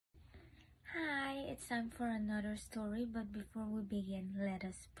it's time for another story, but before we begin, let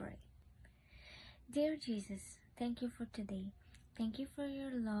us pray. Dear Jesus, thank you for today. Thank you for your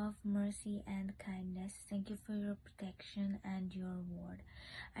love, mercy, and kindness. Thank you for your protection and your word.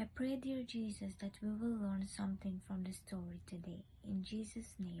 I pray, dear Jesus, that we will learn something from the story today. In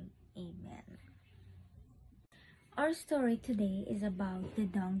Jesus' name, amen. Our story today is about the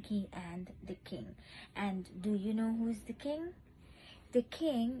donkey and the king. And do you know who is the king? The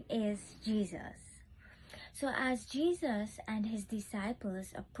king is Jesus. So as Jesus and his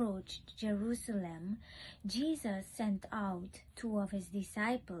disciples approached Jerusalem, Jesus sent out two of his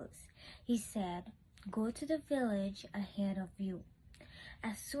disciples. He said, "Go to the village ahead of you.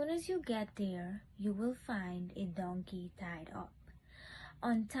 As soon as you get there, you will find a donkey tied up.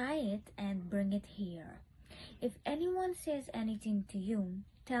 Untie it and bring it here. If anyone says anything to you,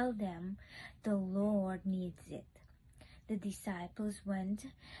 tell them the Lord needs it." The disciples went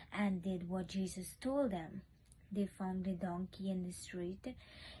and did what Jesus told them. They found the donkey in the street.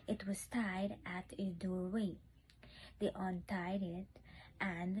 It was tied at a doorway. They untied it,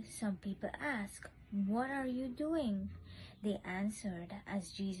 and some people asked, "What are you doing?" They answered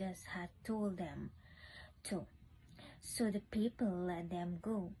as Jesus had told them to. So the people let them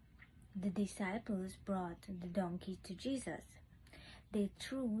go. The disciples brought the donkey to Jesus. They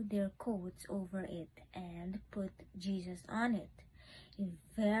threw their coats over it and put Jesus on it. A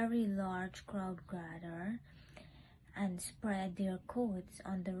very large crowd gathered and spread their coats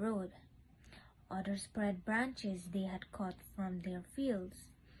on the road. Others spread branches they had cut from their fields.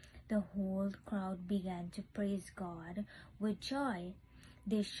 The whole crowd began to praise God with joy.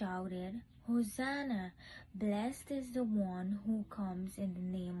 They shouted, "Hosanna! Blessed is the one who comes in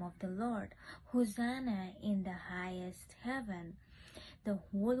the name of the Lord. Hosanna in the highest heaven." The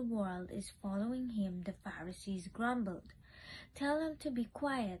whole world is following him, the Pharisees grumbled. "Tell him to be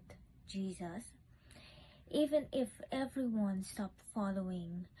quiet, Jesus. Even if everyone stopped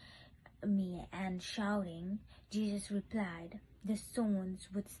following me and shouting," Jesus replied, "the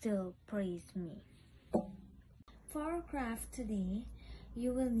stones would still praise me." For our craft today,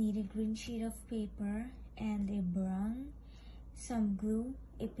 you will need a green sheet of paper and a brown, some glue,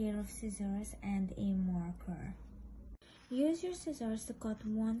 a pair of scissors, and a marker. Use your scissors to cut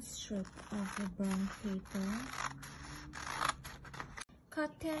one strip of the brown paper.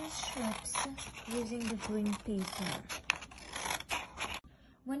 Cut 10 strips using the green paper.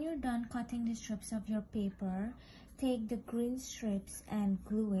 When you're done cutting the strips of your paper, take the green strips and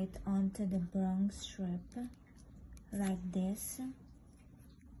glue it onto the brown strip like this.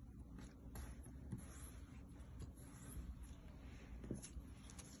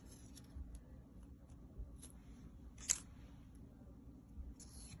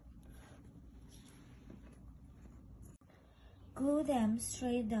 Glue them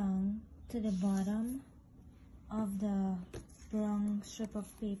straight down to the bottom of the brown strip of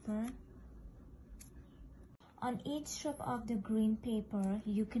paper. On each strip of the green paper,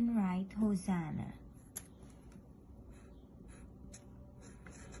 you can write Hosanna.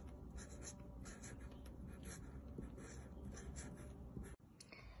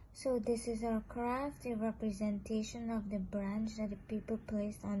 So this is our craft, a representation of the branch that the people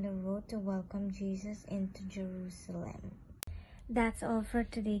placed on the road to welcome Jesus into Jerusalem. That's all for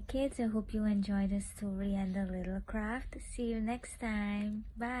today, kids. I hope you enjoyed the story and the little craft. See you next time.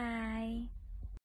 Bye!